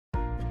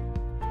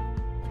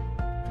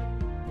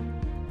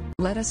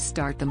Let us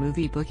start the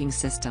movie booking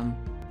system.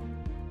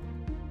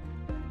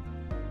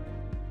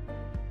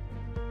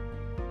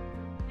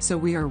 So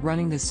we are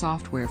running the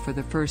software for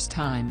the first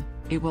time.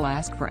 It will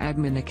ask for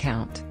admin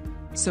account.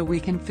 So we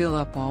can fill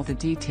up all the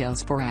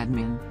details for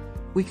admin.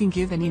 We can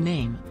give any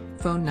name,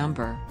 phone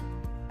number,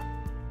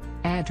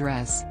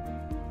 address,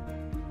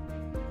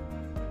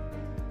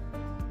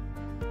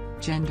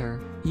 gender,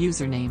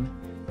 username,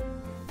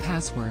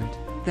 password.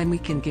 Then we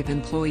can give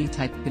employee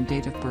type and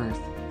date of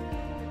birth.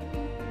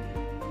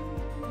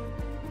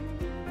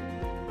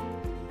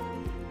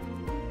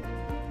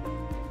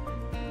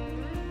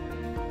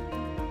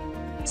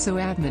 So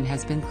admin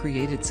has been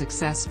created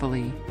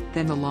successfully,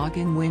 then the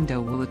login window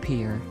will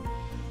appear.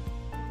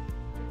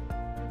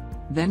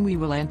 Then we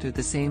will enter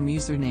the same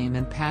username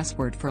and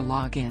password for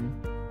login.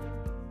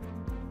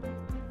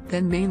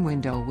 Then main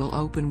window will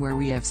open where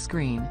we have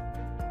screen,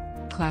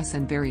 class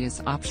and various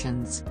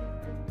options.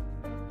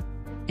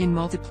 In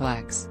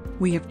multiplex,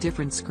 we have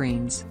different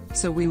screens,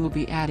 so we will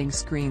be adding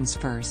screens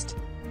first.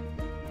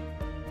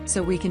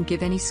 So we can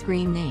give any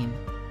screen name.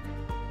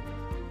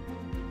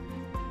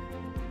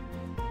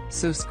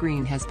 So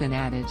screen has been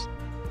added.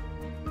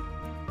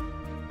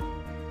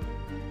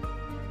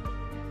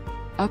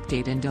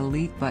 Update and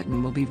delete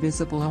button will be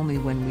visible only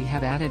when we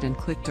have added and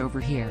clicked over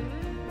here.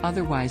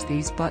 Otherwise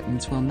these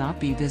buttons will not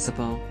be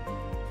visible.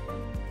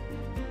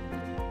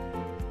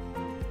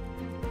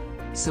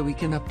 So we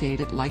can update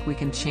it, like we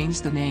can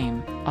change the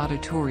name,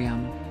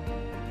 auditorium.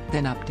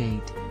 Then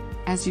update.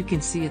 As you can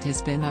see, it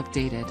has been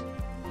updated.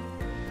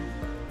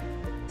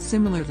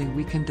 Similarly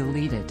we can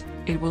delete it.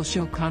 It will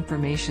show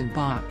confirmation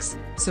box,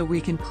 so we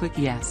can click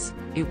yes,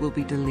 it will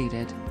be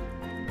deleted.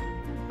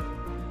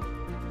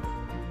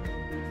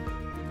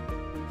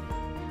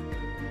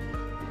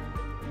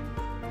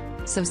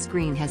 So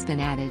screen has been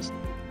added.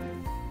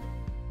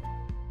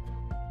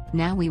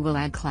 Now we will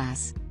add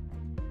class.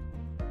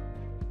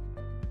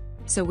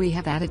 So we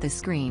have added the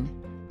screen.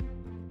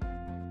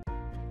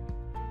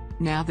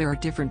 Now there are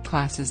different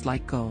classes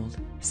like gold,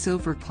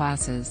 silver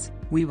classes.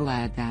 We will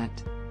add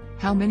that.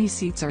 How many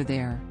seats are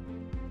there?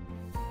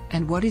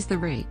 And what is the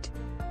rate?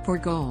 For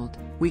gold,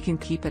 we can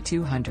keep it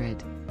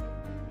 200.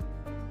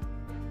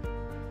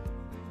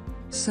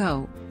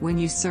 So, when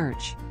you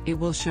search, it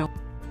will show.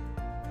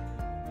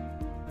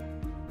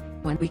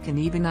 When we can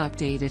even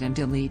update it and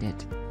delete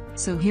it.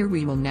 So here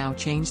we will now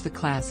change the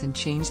class and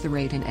change the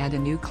rate and add a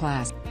new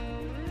class.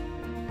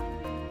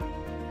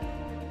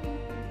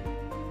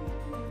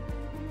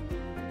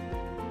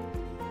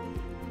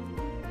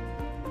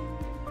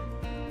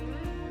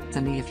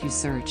 And if you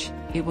search,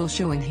 it will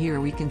show in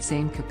here we can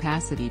same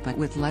capacity but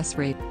with less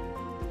rate.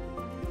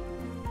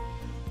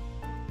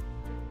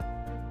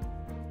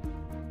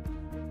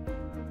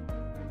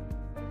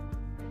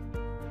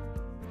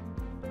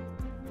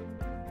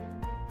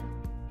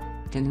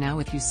 And now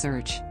if you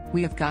search,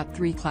 we have got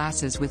 3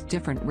 classes with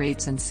different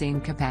rates and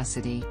same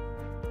capacity.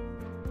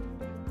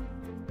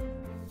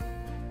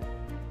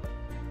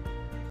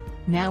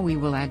 Now we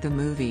will add the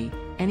movie.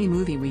 Any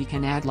movie we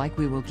can add, like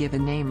we will give a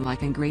name like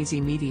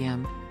Ingrazy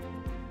Medium.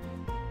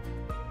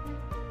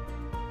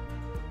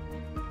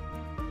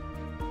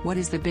 What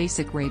is the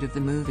basic rate of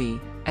the movie,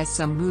 as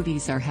some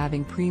movies are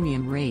having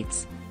premium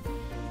rates.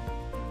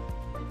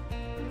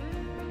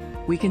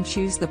 We can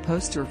choose the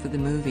poster for the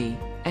movie.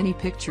 Any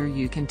picture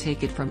you can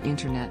take it from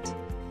internet.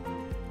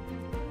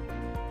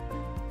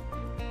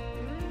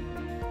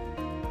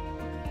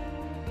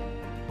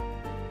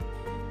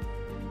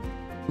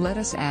 Let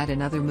us add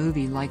another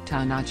movie like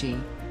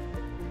Tanaji.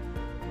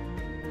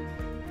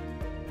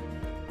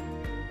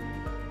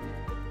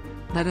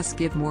 Let us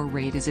give more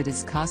rate as it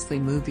is costly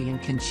movie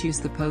and can choose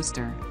the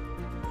poster.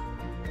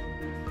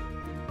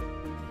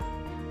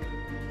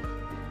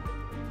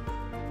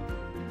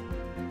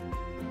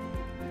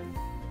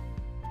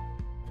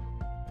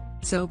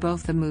 So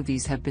both the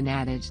movies have been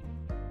added.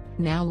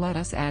 Now let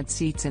us add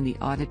seats in the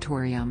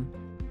auditorium.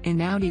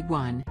 In Audi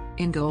 1,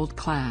 in gold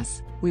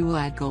class, we will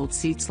add gold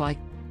seats like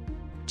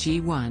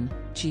G1,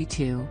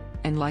 G2,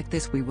 and like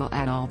this we will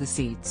add all the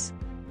seats.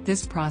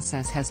 This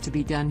process has to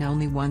be done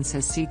only once,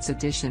 as seats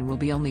addition will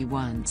be only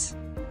once.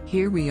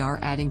 Here we are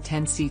adding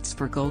 10 seats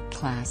for gold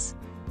class.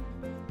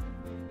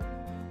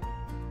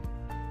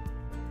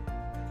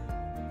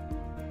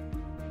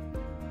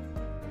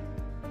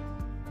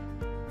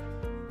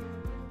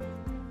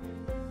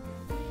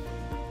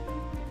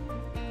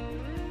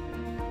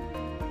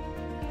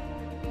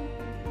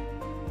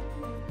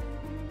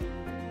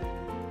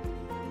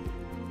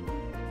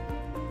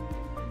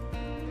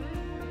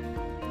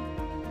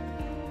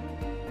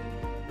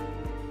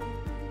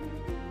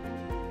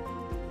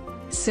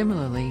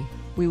 Similarly,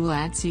 we will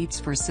add seats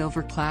for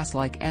silver class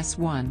like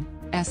S1,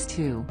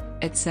 S2,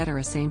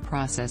 etc. Same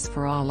process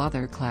for all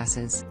other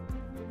classes.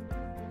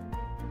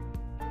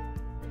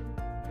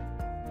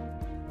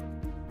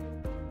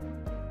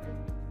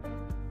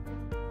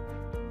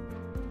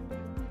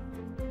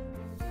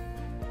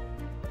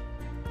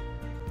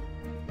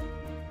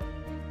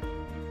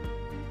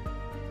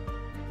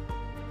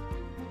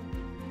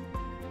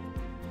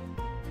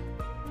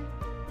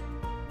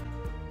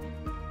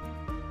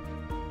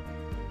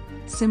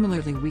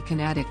 Similarly, we can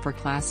add it for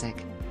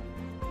classic.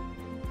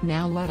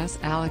 Now let us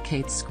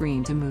allocate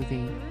screen to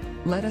movie.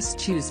 Let us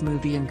choose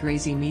movie in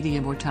Grazy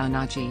Medium or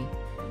Tanaji.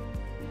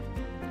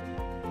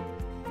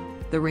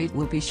 The rate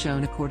will be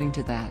shown according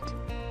to that.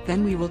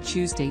 Then we will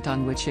choose date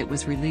on which it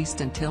was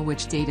released until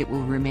which date it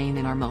will remain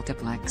in our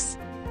multiplex.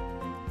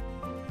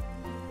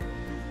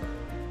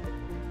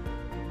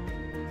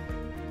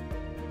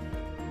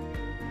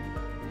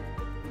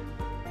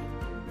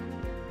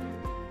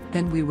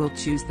 Then we will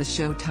choose the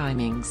show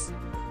timings.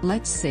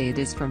 Let's say it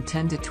is from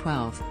 10 to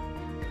 12.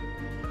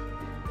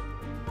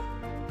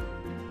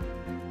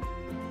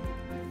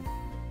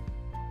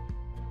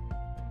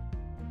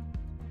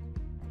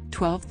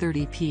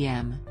 (12:30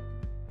 p.m.)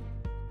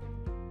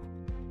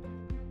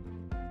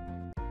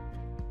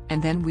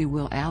 And then we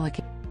will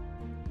allocate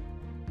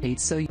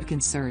so you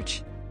can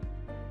search.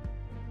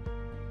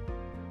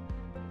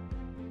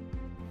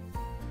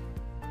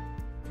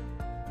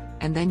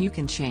 And then you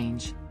can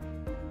change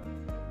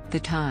the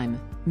time,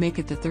 make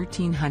it the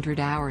 1300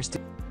 hours to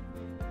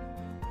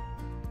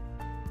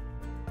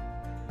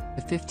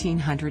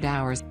 1500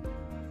 hours.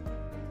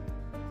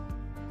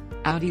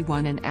 Audi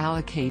 1 and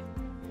allocate.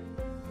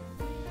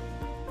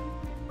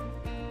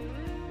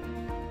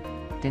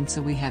 And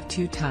so we have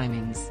two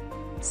timings.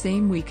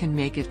 Same we can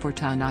make it for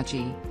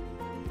Tanaji.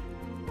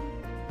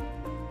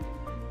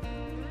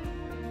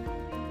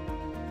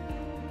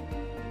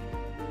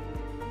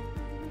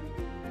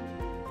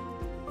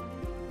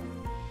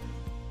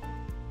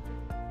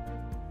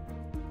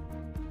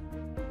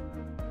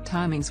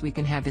 Timings we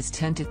can have is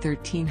 10 to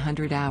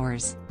 1300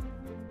 hours.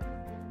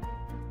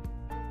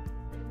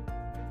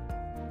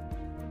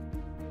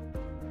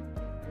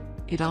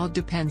 It all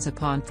depends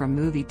upon from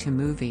movie to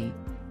movie.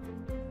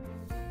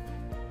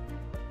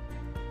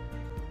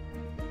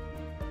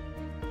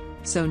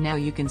 So now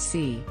you can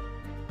see.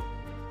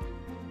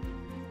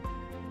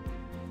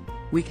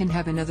 We can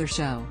have another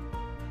show.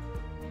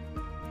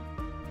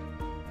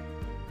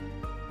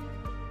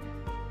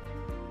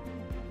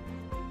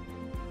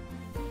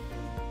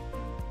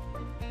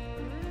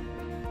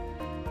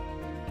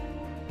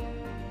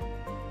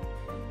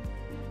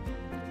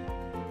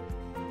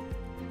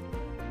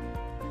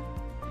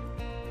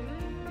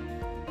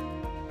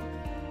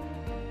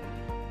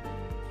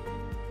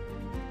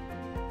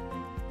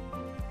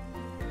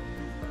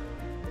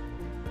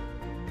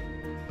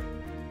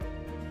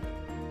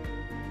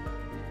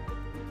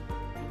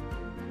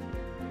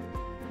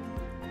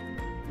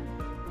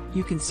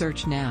 You can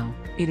search now.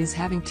 It is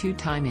having two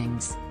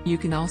timings. You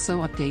can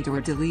also update or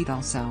delete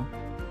also.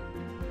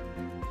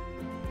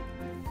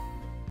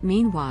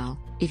 Meanwhile,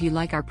 if you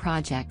like our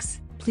projects,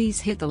 please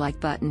hit the like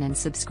button and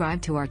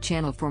subscribe to our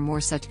channel for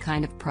more such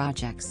kind of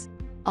projects.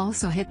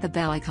 Also hit the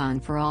bell icon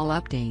for all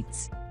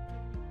updates.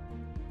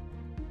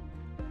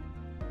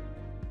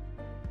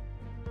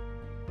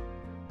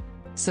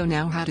 So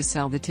now how to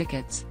sell the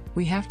tickets?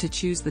 We have to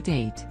choose the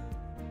date.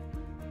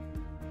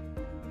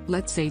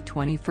 Let's say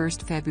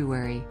 21st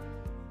February.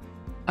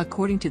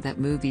 According to that,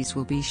 movies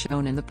will be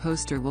shown and the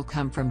poster will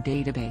come from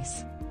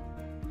database.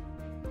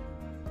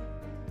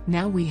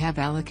 Now we have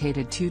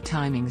allocated two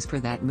timings for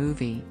that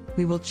movie.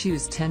 We will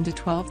choose 10 to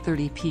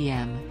 12:30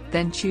 p.m.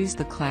 Then choose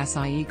the class,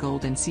 i.e.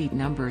 golden seat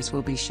numbers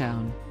will be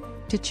shown.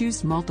 To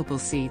choose multiple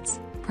seats,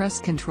 press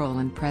Ctrl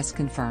and press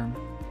confirm.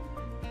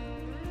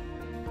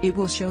 It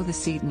will show the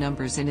seat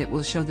numbers and it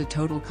will show the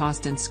total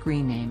cost and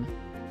screen name.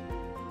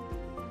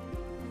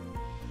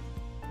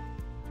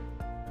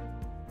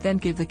 Then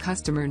give the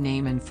customer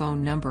name and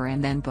phone number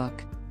and then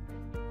book.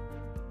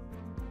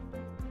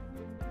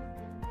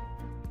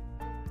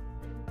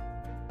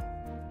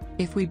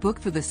 If we book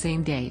for the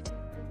same date,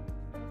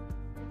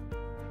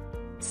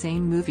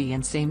 same movie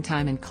and same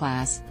time and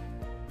class,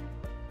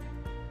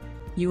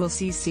 you will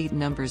see seat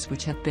numbers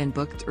which have been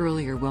booked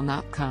earlier will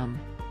not come.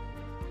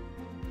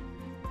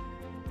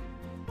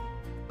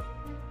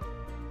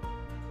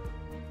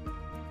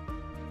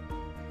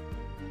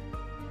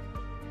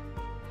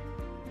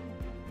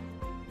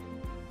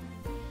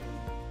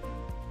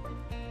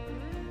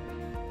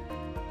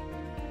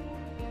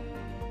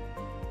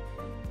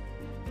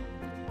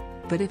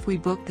 But if we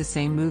book the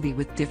same movie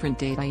with different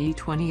date, i.e.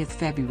 20th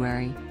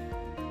February,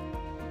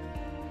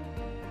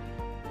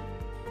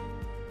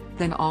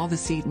 then all the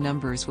seat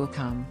numbers will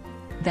come.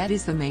 That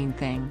is the main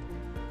thing.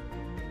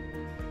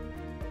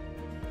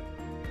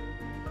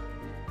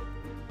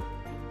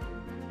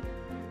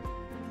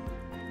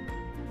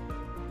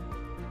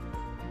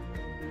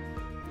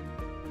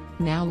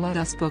 Now let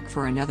us book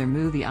for another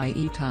movie,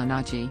 i.e.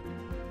 Tanaji.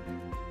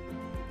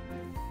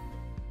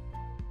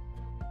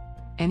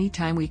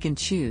 Anytime we can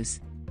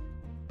choose.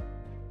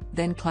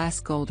 Then class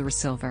gold or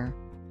silver.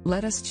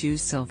 Let us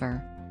choose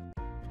silver.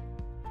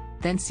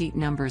 Then seat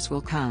numbers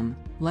will come.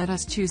 Let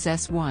us choose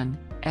S1,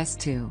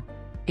 S2.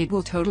 It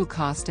will total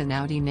cost and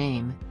Audi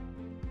name.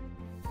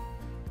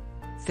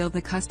 Fill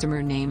the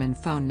customer name and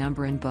phone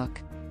number and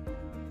book.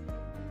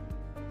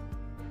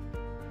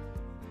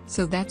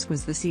 So that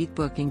was the seat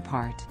booking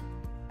part.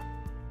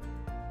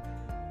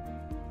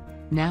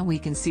 Now we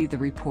can see the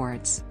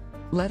reports.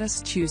 Let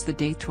us choose the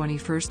date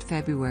 21st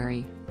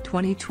February,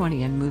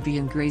 2020 and movie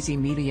in Gracie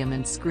Medium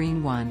and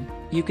Screen 1.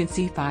 You can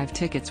see 5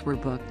 tickets were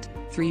booked,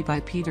 3 by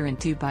Peter and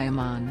 2 by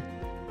Aman.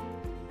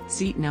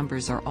 Seat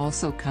numbers are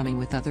also coming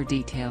with other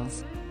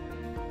details.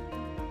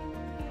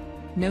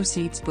 No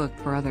seats booked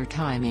for other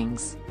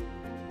timings.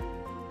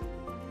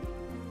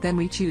 Then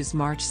we choose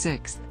March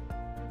 6th.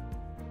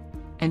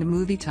 And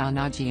movie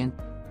Tanajian.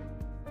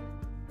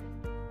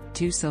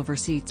 2 silver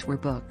seats were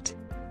booked.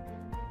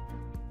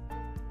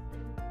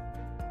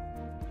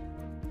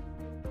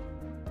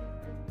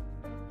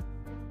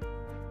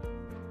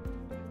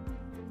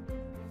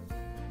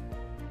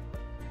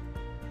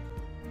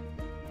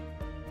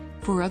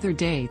 For other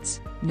dates,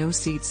 no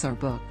seats are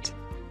booked.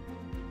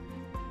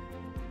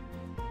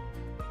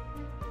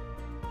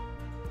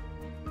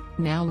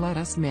 Now let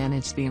us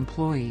manage the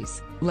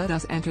employees. Let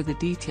us enter the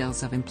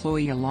details of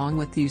employee along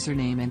with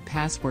username and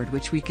password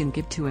which we can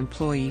give to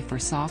employee for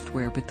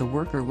software, but the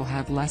worker will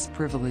have less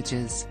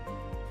privileges.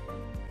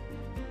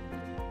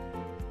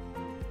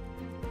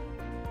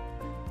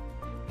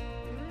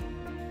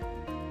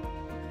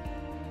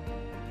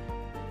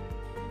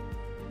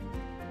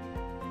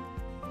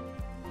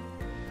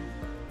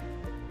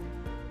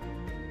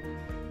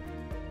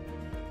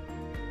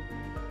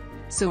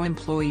 So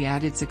employee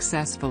added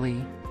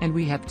successfully, and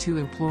we have 2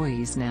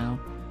 employees now.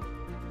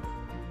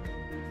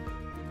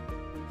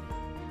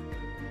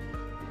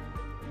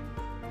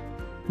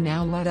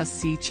 Now let us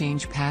see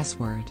change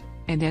password,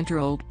 and enter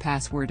old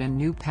password and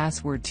new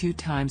password 2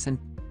 times and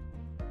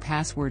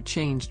password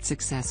changed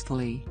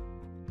successfully.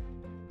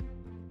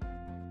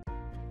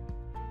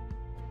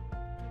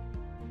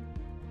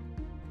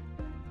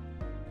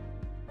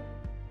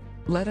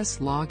 Let us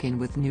log in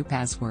with new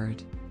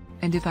password.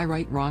 And if I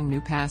write wrong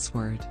new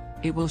password,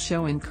 it will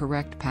show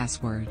incorrect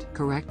password.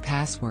 Correct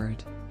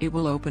password, it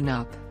will open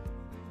up.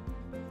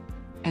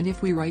 And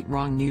if we write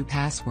wrong new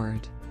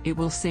password, it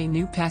will say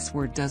new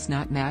password does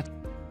not match.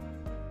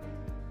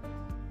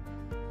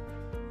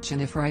 And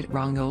if write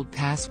wrong old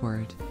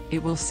password,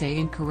 it will say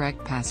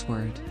incorrect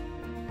password.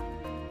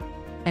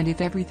 And if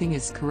everything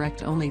is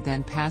correct only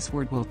then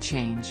password will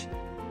change.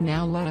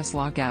 Now let us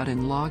log out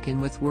and log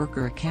in with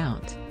worker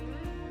account.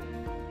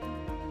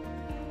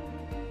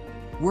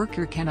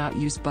 Worker cannot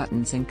use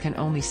buttons and can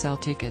only sell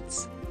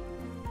tickets.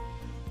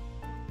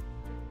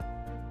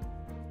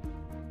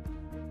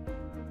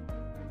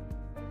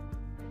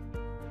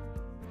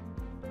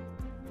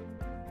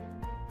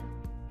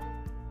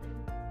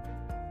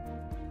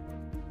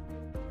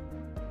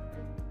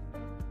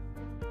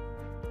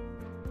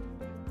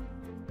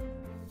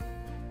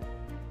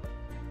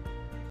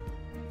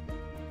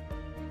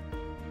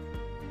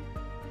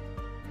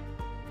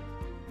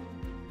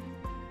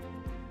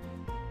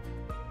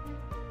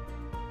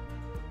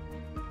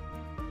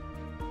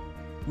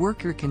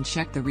 Worker can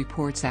check the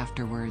reports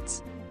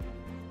afterwards.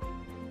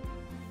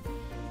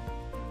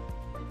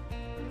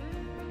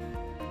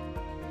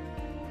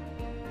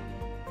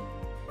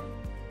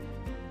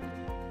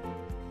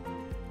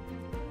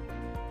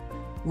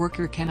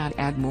 Worker cannot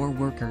add more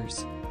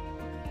workers.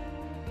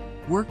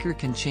 Worker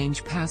can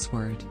change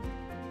password.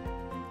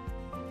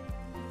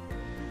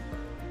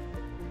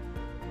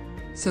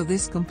 So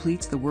this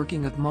completes the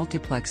working of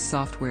multiplex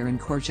software in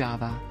Core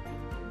Java.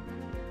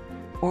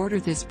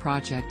 Order this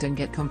project and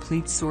get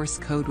complete source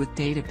code with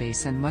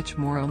database and much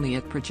more only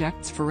at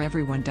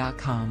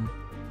Projectsforeveryone.com.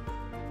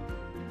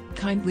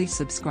 Kindly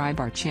subscribe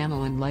our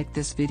channel and like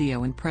this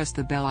video and press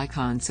the bell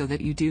icon so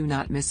that you do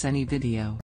not miss any video.